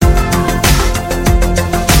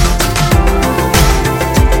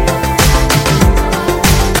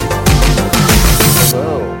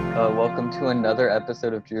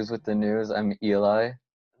episode of Jews with the News. I'm Eli.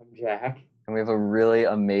 I'm Jack. And we have a really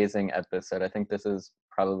amazing episode. I think this is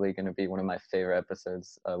probably going to be one of my favorite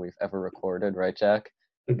episodes we've ever recorded, right, Jack?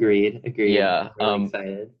 Agreed. Yeah. I'm really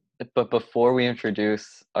excited. But before we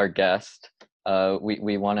introduce our guest,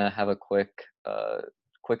 we want to have a quick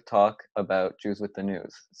talk about Jews with the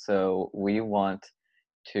News. So we want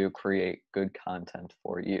to create good content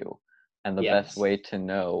for you. And the best way to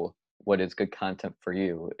know what is good content for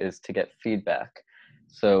you is to get feedback.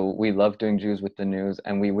 So we love doing Jews with the News,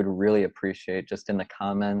 and we would really appreciate just in the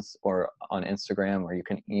comments or on Instagram, or you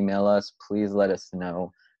can email us, please let us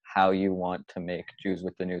know how you want to make Jews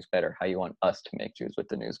with the News better, how you want us to make Jews with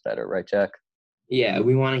the News better, right, Jack? Yeah,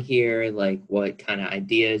 we want to hear like what kind of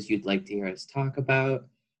ideas you'd like to hear us talk about,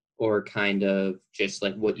 or kind of just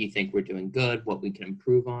like what you think we're doing good, what we can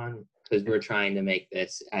improve on, because we're trying to make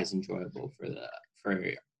this as enjoyable for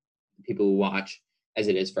people who watch as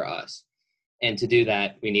it is for us. And to do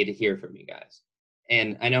that, we need to hear from you guys.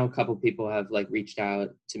 And I know a couple people have like reached out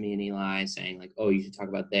to me and Eli saying like, oh, you should talk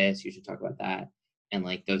about this, you should talk about that. And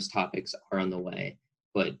like those topics are on the way,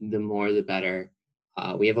 but the more the better.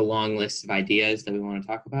 We have a long list of ideas that we want to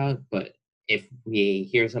talk about, but if we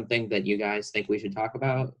hear something that you guys think we should talk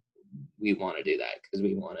about, we want to do that because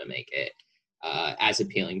we want to make it as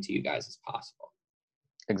appealing to you guys as possible.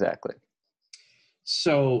 Exactly.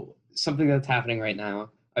 So something that's happening right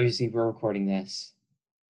now, obviously we're recording this,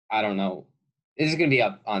 I don't know, this is going to be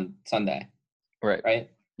up on Sunday. Right?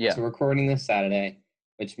 Yeah. So we're recording this Saturday,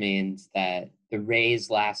 which means that the Rays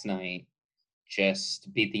last night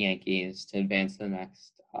just beat the Yankees to advance to the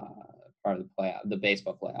next part of the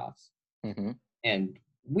baseball playoffs. Mm-hmm. And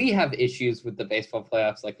we have issues with the baseball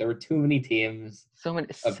playoffs. Like there were too many teams. So many.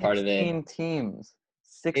 A part of it. 16 teams.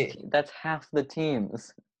 16. That's half the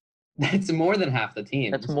teams. That's more than half the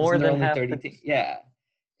teams. That's more than half 30 teams. Yeah.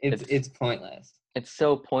 It's pointless. It's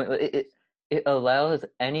so pointless. It allows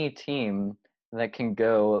any team that can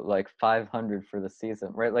go like 500 for the season,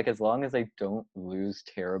 right? Like as long as they don't lose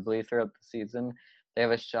terribly throughout the season, they have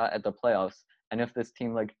a shot at the playoffs. And if this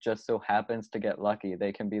team like just so happens to get lucky,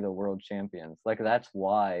 they can be the world champions. Like that's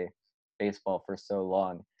why baseball for so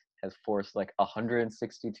long has forced like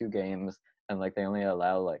 162 games, and like they only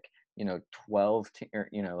allow like 12 team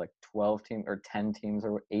or 10 teams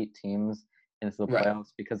or 8 teams into the playoffs, right?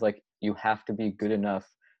 Because like you have to be good enough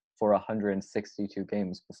for 162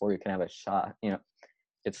 games before you can have a shot.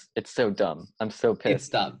 It's so dumb. I'm so pissed. It's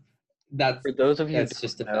dumb. For those of you who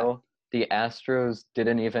don't know, the Astros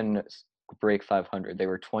didn't even break 500. They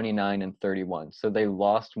were 29 and 31, so they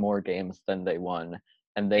lost more games than they won.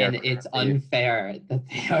 And it's unfair that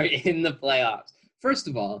they are in the playoffs. First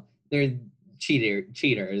of all, they're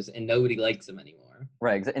cheaters, and nobody likes them anymore.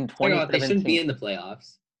 Right. In 2017, they shouldn't be in the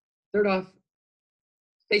playoffs. Third off,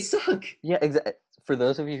 they suck. Yeah, exactly. For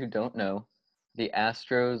those of you who don't know, the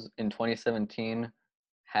Astros in 2017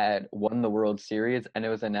 had won the World Series, and it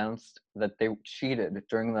was announced that they cheated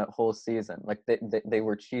during that whole season. Like they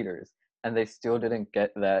were cheaters, and they still didn't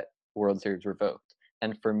get that World Series revoked.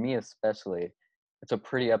 And for me especially, it's a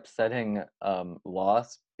pretty upsetting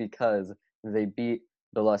loss because they beat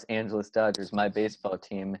the Los Angeles Dodgers, my baseball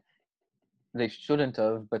team. They shouldn't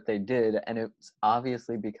have, but they did, and it's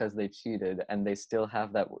obviously because they cheated, and they still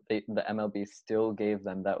have that. The MLB still gave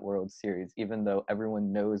them that World Series, even though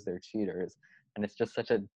everyone knows they're cheaters, and it's just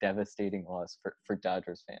such a devastating loss for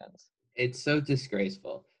Dodgers fans. It's so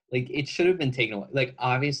disgraceful. Like it should have been taken away. Like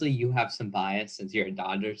obviously you have some bias since you're a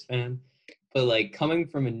Dodgers fan, but like coming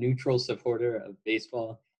from a neutral supporter of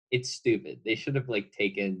baseball, it's stupid. They should have like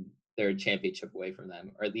taken their championship away from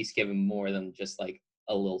them, or at least given more than just like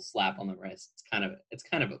a little slap on the wrist. It's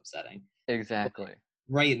kind of upsetting. Exactly. But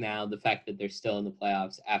right now, the fact that they're still in the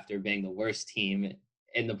playoffs after being the worst team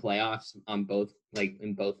in the playoffs in both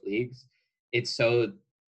leagues, it's so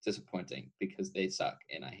disappointing because they suck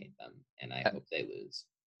and I hate them and I hope they lose.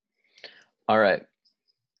 All right.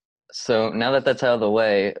 So now that that's out of the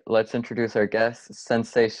way, let's introduce our guest,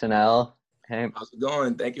 Sensational. Hey. How's it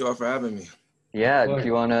going? Thank you all for having me. Yeah. Do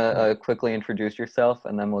you want to quickly introduce yourself,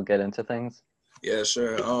 and then we'll get into things? Yeah,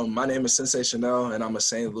 sure. My name is Sensational, and I'm a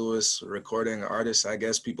St. Louis recording artist. I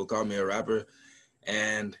guess people call me a rapper.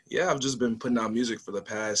 And yeah, I've just been putting out music for the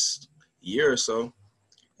past year or so,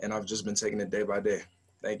 and I've just been taking it day by day.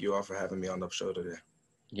 Thank you all for having me on the show today.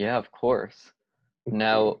 Yeah, of course.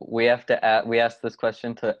 Now we ask this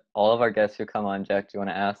question to all of our guests who come on. Jack, do you want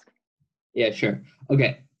to ask? Yeah, sure.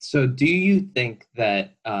 Okay. So do you think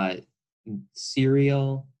that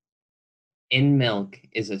cereal in milk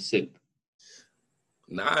is a soup?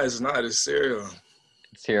 Nah, it's not. It's cereal.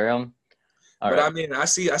 Cereal? But right. I mean, I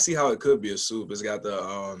see how it could be a soup. It's got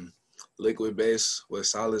the liquid base with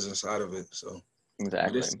solids inside of it. So, but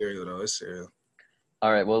Exactly. it's cereal though. It's cereal.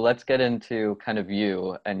 All right, well, let's get into kind of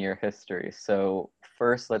you and your history. So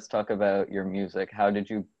first, let's talk about your music. How did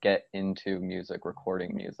you get into music,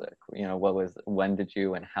 recording music? You know, when did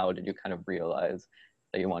you and how did you kind of realize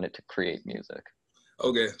that you wanted to create music?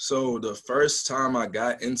 Okay, so the first time I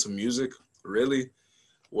got into music really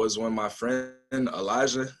was when my friend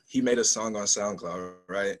Elijah, he made a song on SoundCloud,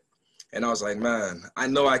 right? And I was like, man, I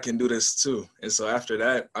know I can do this too. And so after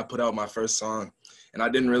that, I put out my first song, and I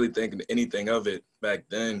didn't really think anything of it back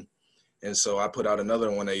then. And so I put out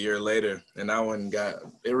another one a year later, and that one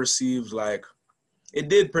received like, it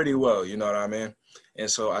did pretty well, you know what I mean? And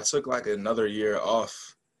so I took like another year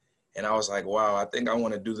off, and I was like, wow, I think I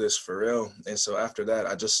want to do this for real. And so after that,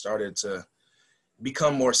 I just started to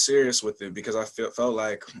become more serious with it because I felt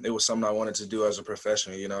like it was something I wanted to do as a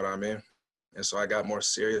profession, you know what I mean? And so I got more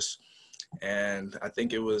serious. And I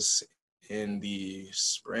think it was in the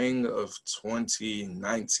spring of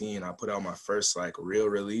 2019, I put out my first like real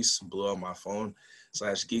release, Blew Up My Phone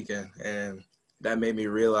 /Geeking. And that made me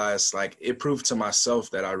realize, like, it proved to myself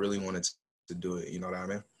that I really wanted to do it, you know what I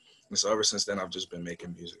mean? And so ever since then, I've just been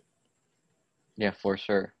making music. Yeah, for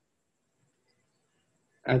sure.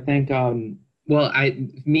 I think, well,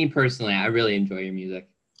 me personally, I really enjoy your music.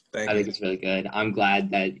 Thank I you. think it's really good. I'm glad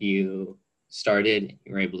that you started,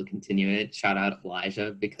 you were able to continue it. Shout out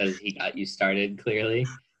Elijah because he got you started clearly.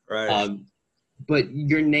 Right. But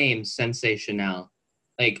your name, Sensationel,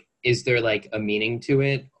 like, is there like a meaning to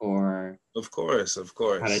it, or Of course.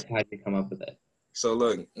 how did you come up with it? So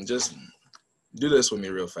look, just do this with me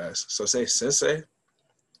real fast. So say Sensei,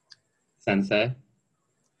 Sensei,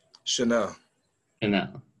 Chanel.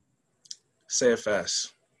 Chanel. Say it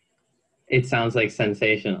fast. It sounds like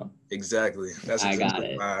sensational. Exactly. That's I got exactly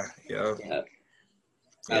it. why. Yeah. Yeah.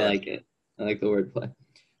 I like it. I like the wordplay.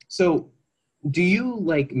 So, do you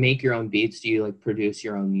like make your own beats? Do you like produce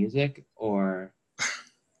your own music, or?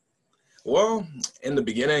 Well, in the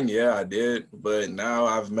beginning, yeah, I did. But now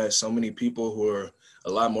I've met so many people who are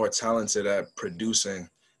a lot more talented at producing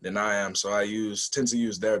than I am. So I tend to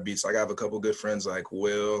use their beats. Like I have a couple good friends like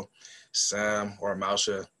Will, Sam, or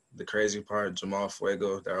Mausha. The crazy part, Jamal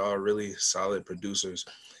Fuego, they're all really solid producers.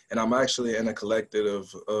 And I'm actually in a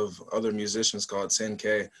collective of other musicians called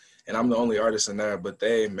 10K. And I'm the only artist in there, but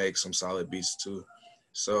they make some solid beats too.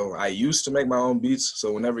 So I used to make my own beats.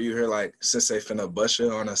 So whenever you hear like Sensei Finna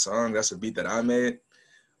Busha on a song, that's a beat that I made.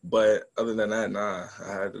 But other than that, nah,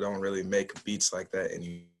 I don't really make beats like that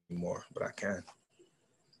anymore, but I can.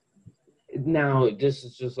 Now, this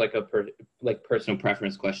is just like a personal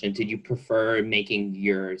preference question. Did you prefer making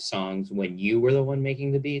your songs when you were the one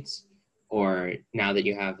making the beats, or now that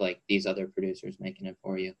you have like these other producers making it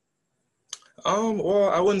for you? Well,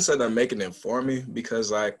 I wouldn't say they're making it for me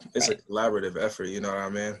because like it's Right. a collaborative effort, you know what I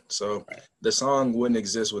mean? So Right. the song wouldn't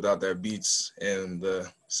exist without their beats and the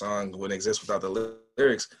song wouldn't exist without the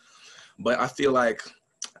lyrics. But I feel like,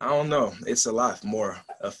 I don't know, it's a lot more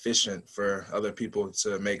efficient for other people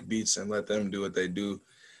to make beats and let them do what they do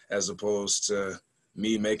as opposed to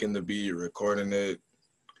me making the beat, recording it,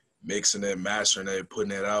 mixing it, mastering it,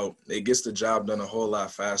 putting it out. It gets the job done a whole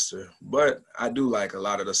lot faster. But I do like a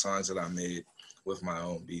lot of the songs that I made with my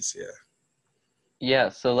own beats, yeah. Yeah,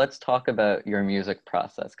 so let's talk about your music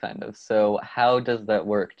process kind of. So how does that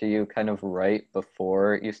work? Do you kind of write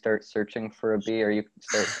before you start searching for a beat or you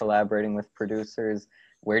start collaborating with producers?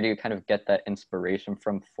 Where do you kind of get that inspiration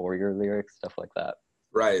from for your lyrics, stuff like that?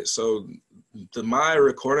 Right. So my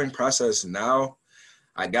recording process now,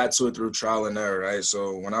 I got to it through trial and error, right?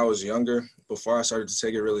 So when I was younger, before I started to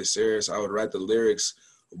take it really serious, I would write the lyrics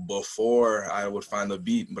before I would find the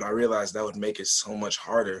beat, but I realized that would make it so much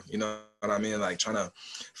harder. You know what I mean? Like trying to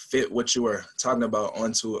fit what you were talking about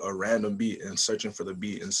onto a random beat and searching for the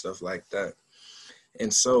beat and stuff like that.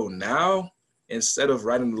 And so now, instead of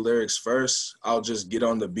writing the lyrics first, I'll just get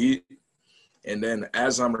on the beat. And then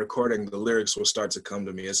as I'm recording, the lyrics will start to come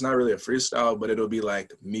to me. It's not really a freestyle, but it'll be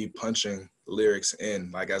like me punching lyrics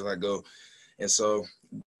in, like as I go. And so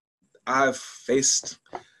I've faced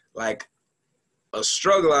like a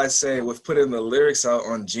struggle, I'd say, with putting the lyrics out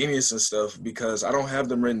on Genius and stuff because I don't have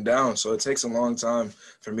them written down. So it takes a long time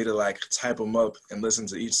for me to like type them up and listen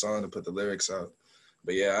to each song to put the lyrics out.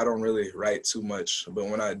 But yeah, I don't really write too much. But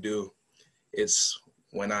when I do, it's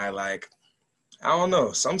when I like, I don't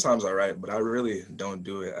know, sometimes I write, but I really don't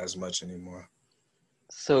do it as much anymore.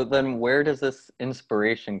 So then where does this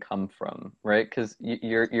inspiration come from, right? Because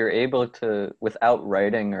you're able to, without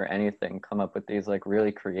writing or anything, come up with these like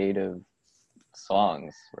really creative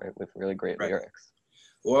songs, right, with really great Right. lyrics.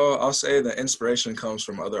 Well, I'll say the inspiration comes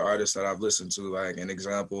from other artists that I've listened to. Like an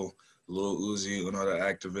example, Lil Uzi, Uno the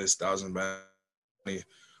Activist, Thousand Bounty.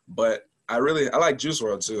 But I like Juice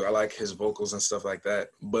WRLD too. I like his vocals and stuff like that.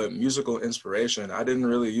 But musical inspiration, I didn't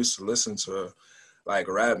really used to listen to like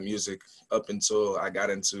rap music up until I got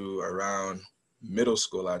into around middle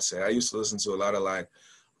school, I'd say. I used to listen to a lot of like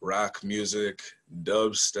rock music,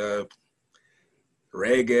 dubstep,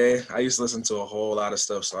 reggae. I used to listen to a whole lot of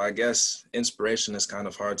stuff. So I guess inspiration is kind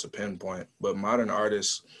of hard to pinpoint. But modern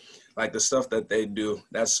artists, like the stuff that they do,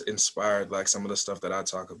 that's inspired like some of the stuff that I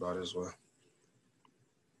talk about as well.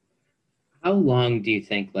 How long do you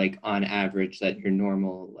think, like, on average, that your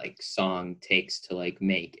normal like song takes to like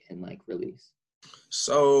make and like release?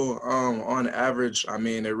 So on average, I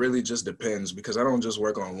mean, it really just depends because I don't just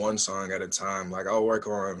work on one song at a time. Like I'll work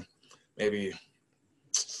on maybe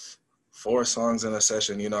 4 songs in a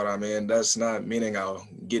session, you know what I mean? That's not meaning I'll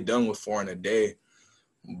get done with 4 in a day.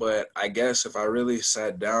 But I guess if I really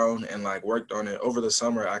sat down and like worked on it over the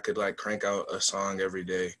summer, I could like crank out a song every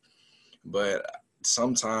day. But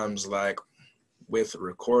sometimes like with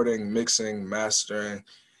recording, mixing, mastering,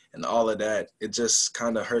 and all of that, it just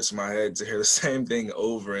kind of hurts my head to hear the same thing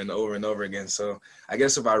over and over and over again. So I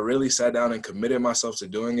guess if I really sat down and committed myself to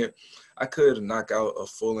doing it, I could knock out a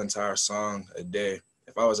full entire song a day.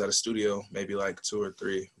 If I was at a studio, maybe like 2 or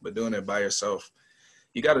 3, but doing it by yourself,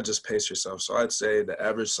 you got to just pace yourself. So I'd say the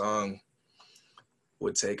average song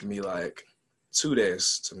would take me like 2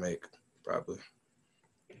 days to make, probably.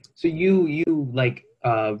 So you like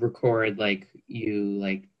record, like you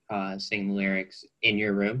like sing the lyrics in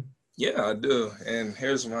your room? Yeah, I do. And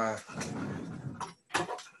here's my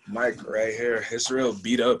mic right here. It's real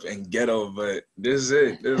beat up and ghetto, but this is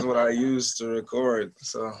it. This is what I use to record.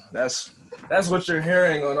 So that's what you're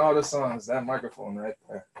hearing on all the songs, that microphone right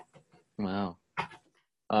there. Wow.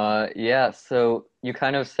 Yeah, so you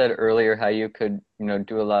kind of said earlier how you could,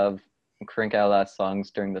 do a lot of crank out a lot of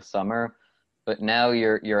songs during the summer, but now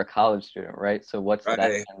you're a college student, right? So what's that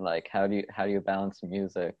Right. been like? How do you balance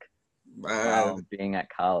music Man, while being at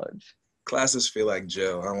college? classes feel like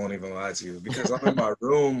jail. I won't even lie to you because I'm in my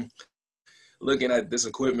room looking at this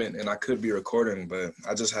equipment and I could be recording, but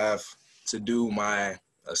I just have to do my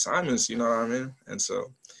assignments, you know what I mean? And so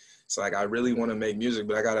it's like I really want to make music,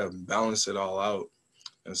 but I got to balance it all out.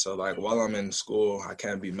 And so like while I'm in school, I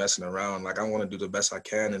can't be messing around. Like I want to do the best I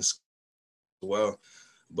can in school as well,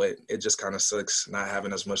 but it just kind of sucks not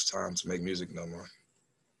having as much time to make music no more.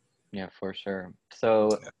 Yeah, for sure. So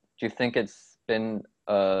do you think it's been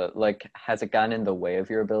like has it gotten in the way of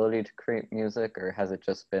your ability to create music, or has it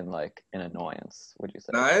just been like an annoyance, would you say?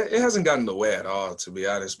 Nah, it hasn't gotten in the way at all, to be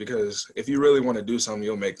honest, because if you really want to do something,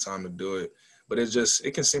 you'll make time to do it. But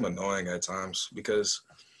it can seem annoying at times because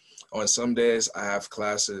on some days I have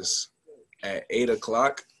classes at 8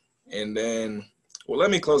 o'clock and then, well,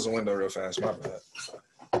 let me close the window real fast, my bad.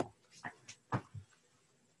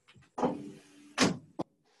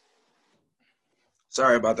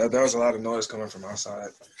 Sorry about that. There was a lot of noise coming from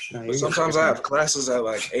outside. But sometimes I have classes at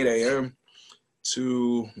like 8 a.m.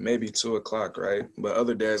 to maybe 2 o'clock, right? But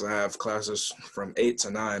other days I have classes from 8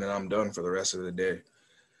 to 9 and I'm done for the rest of the day.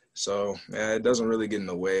 So, yeah, it doesn't really get in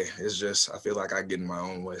the way. It's just I feel like I get in my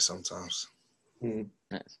own way sometimes.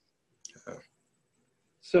 Nice. Yeah.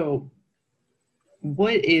 So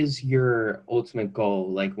what is your ultimate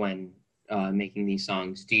goal, like when making these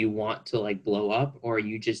songs? Do you want to like blow up, or are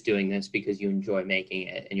you just doing this because you enjoy making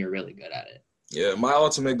it and you're really good at it? Yeah, my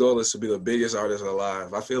ultimate goal is to be the biggest artist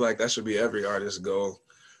alive. I feel like that should be every artist's goal.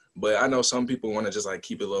 But I know some people want to just like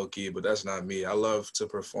keep it low key, but that's not me. I love to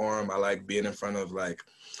perform. I like being in front of like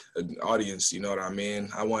an audience, you know what I mean?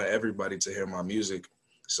 I want everybody to hear my music.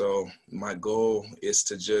 So my goal is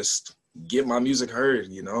to just get my music heard,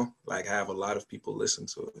 like have a lot of people listen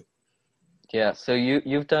to it. Yeah, so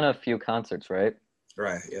you've done a few concerts, right?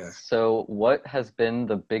 Right, yeah. So what has been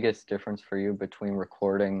the biggest difference for you between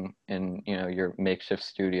recording in, your makeshift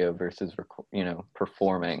studio versus,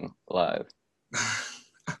 performing live?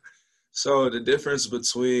 So the difference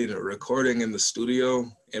between recording in the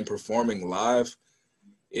studio and performing live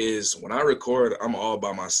is when I record, I'm all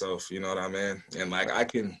by myself, you know what I mean? And like I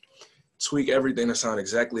can tweak everything to sound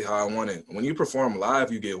exactly how I want it. When you perform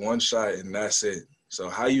live, you get one shot and that's it. So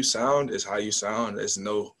how you sound is how you sound. There's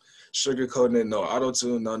no sugarcoating it, no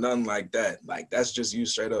auto-tune, no nothing like that. Like that's just you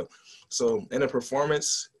straight up. So in a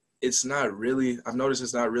performance, I've noticed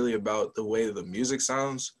it's not really about the way the music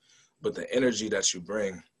sounds, but the energy that you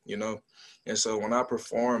bring, And so when I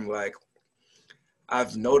perform, like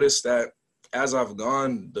I've noticed that as I've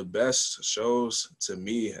gone, the best shows to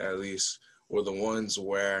me at least were the ones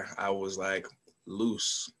where I was like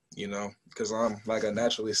loose, because I'm like a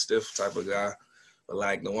naturally stiff type of guy. But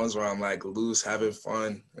like the ones where I'm like loose, having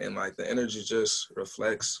fun, and like the energy just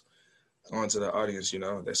reflects onto the audience, you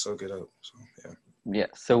know, they soak it up. So yeah. Yeah.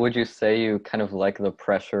 So would you say you kind of like the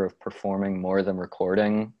pressure of performing more than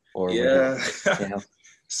recording, or would you? Yeah. Yeah.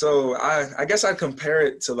 So I guess I compare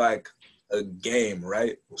it to like a game,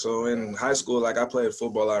 right? So in high school, like I played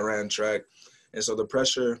football, I ran track. And so the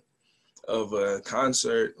pressure of a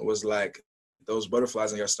concert was like those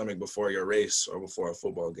butterflies in your stomach before your race or before a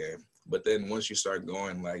football game. But then once you start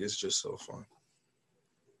going, like it's just so fun.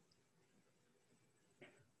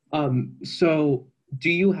 So do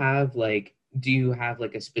you have like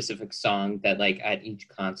a specific song that like at each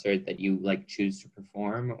concert that you like choose to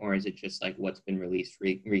perform, or is it just like what's been released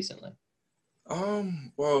recently?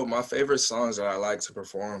 Well, my favorite songs that I like to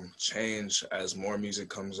perform change as more music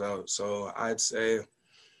comes out. So I'd say,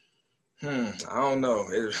 I don't know.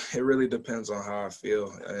 It really depends on how I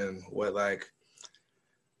feel and what like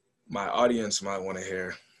my audience might want to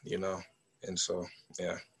hear, you know. And so,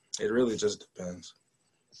 yeah, it really just depends.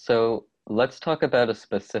 So let's talk about a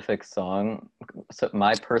specific song. So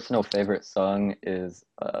my personal favorite song is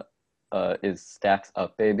Stacks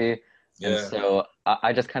Up Baby. And Yeah. so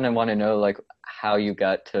I just kind of want to know like how you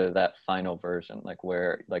got to that final version, like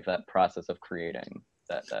where like that process of creating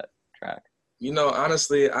that track. You know,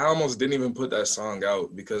 honestly, I almost didn't even put that song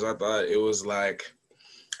out because I thought it was like,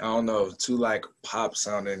 I don't know, too like pop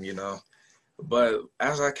sounding, you know. But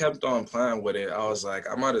as I kept on playing with it, I was like,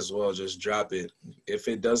 I might as well just drop it. If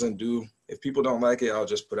people don't like it, I'll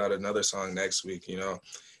just put out another song next week, you know.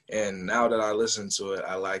 And now that I listen to it,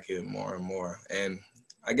 I like it more and more. And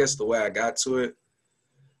I guess the way I got to it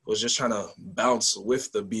was just trying to bounce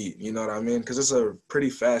with the beat, you know what I mean? Because it's a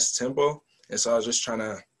pretty fast tempo. And so I was just trying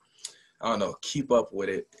to, I don't know, keep up with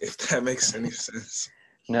it, if that makes any sense.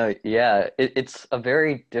 No, yeah, it's a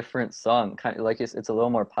very different song. Kind of like it's a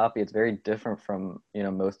little more poppy. It's very different from, you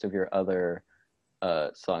know, most of your other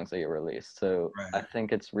songs that you release. So I Right.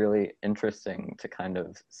 think it's really interesting to kind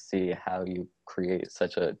of see how you create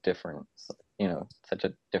such a different, you know, such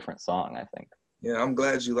a different song, I think. Yeah, I'm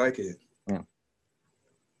glad you like it. Yeah.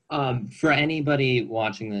 For anybody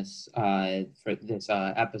watching this for this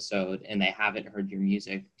episode and they haven't heard your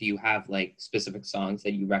music, do you have like specific songs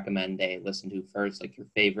that you recommend they listen to first, like your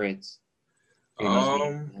favorites? Your most Um,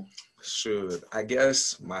 meaningful? Shoot, I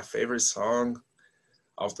guess my favorite song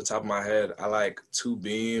off the top of my head, I like Two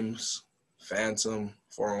Beams, Phantom,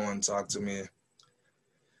 401 Talk to Me.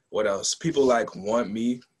 What else? People like Want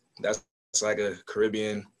Me. That's like a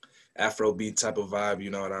Caribbean Afrobeat type of vibe, you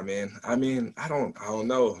know what I mean? I don't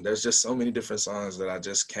know. There's just so many different songs that I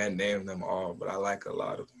just can't name them all, but I like a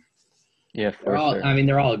lot of them. Yeah, They're for all, sure. I mean,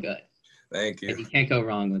 they're all good. Thank you. Like you can't go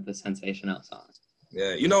wrong with the Sensational song.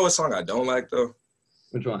 Yeah, you know what song I don't like though?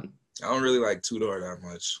 Which one? I don't really like Two Door that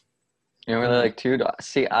much. You know, really like Two Doors.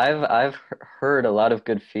 See, I've heard a lot of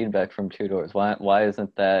good feedback from Two Doors. Why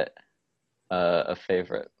isn't that a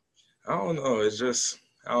favorite? I don't know. It's just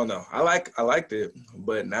I don't know. I liked it,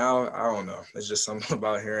 but now I don't know. It's just something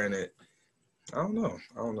about hearing it. I don't know.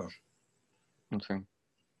 I don't know. I'm sorry.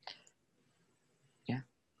 Yeah.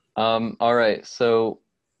 All right. So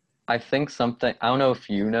I think something, I don't know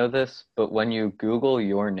if you know this, but when you Google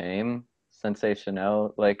your name,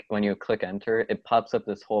 Sensational, like when you click enter, it pops up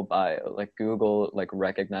this whole bio. Like Google like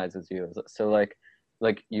recognizes you as so like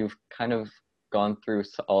you've kind of gone through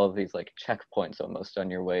all of these like checkpoints almost on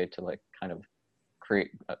your way to like kind of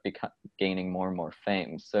create gaining more and more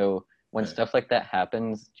fame. So when Right. stuff like that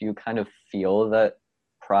happens, do you kind of feel that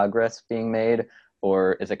progress being made,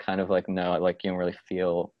 or is it kind of like no, like you don't really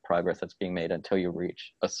feel progress that's being made until you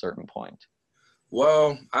reach a certain point?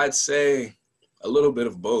 Well, I'd say a little bit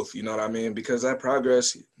of both. You know what I mean? Because that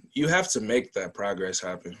progress, you have to make that progress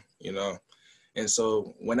happen. You know, and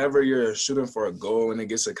so whenever you're shooting for a goal and it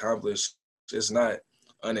gets accomplished, it's not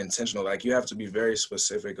unintentional. Like you have to be very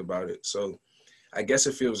specific about it. So I guess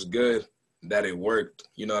it feels good that it worked,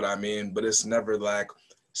 you know what I mean? But it's never like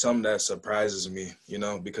something that surprises me, you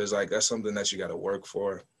know, because like that's something that you got to work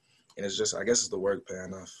for. And it's just, I guess it's the work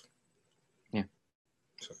paying off. Yeah.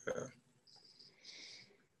 So, yeah.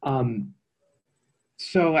 Um,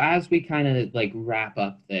 so as we kind of like wrap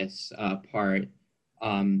up this part,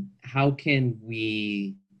 how can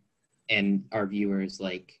we and our viewers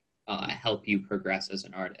like help you progress as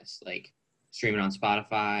an artist? Like streaming on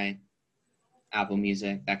Spotify, Apple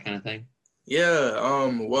Music, that kind of thing? Yeah,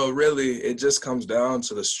 well, really, it just comes down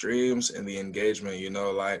to the streams and the engagement, you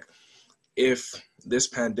know, like if this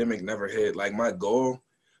pandemic never hit, like my goal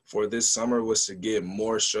for this summer was to get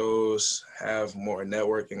more shows, have more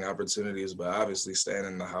networking opportunities, but obviously staying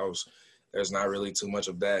in the house, there's not really too much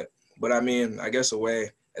of that. But I mean, I guess a way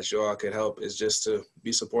that you all could help is just to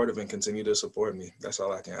be supportive and continue to support me. That's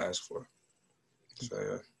all I can ask for. So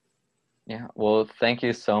yeah. Yeah, well, thank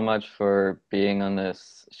you so much for being on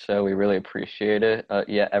this show. We really appreciate it.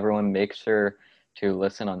 Yeah, everyone make sure to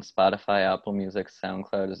listen on Spotify, Apple Music,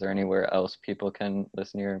 SoundCloud. Is there anywhere else people can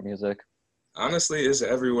listen to your music? Honestly, it's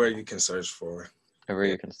everywhere you can search for.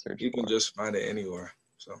 Everywhere you can search You for. can just find it anywhere.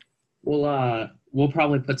 So We'll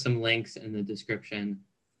probably put some links in the description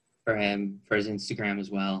for him, for his Instagram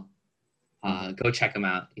as well. Go check him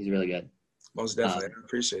out. He's really good. most definitely, I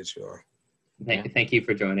appreciate you all. Thank you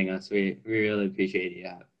for joining us. We really appreciate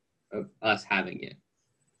us having you.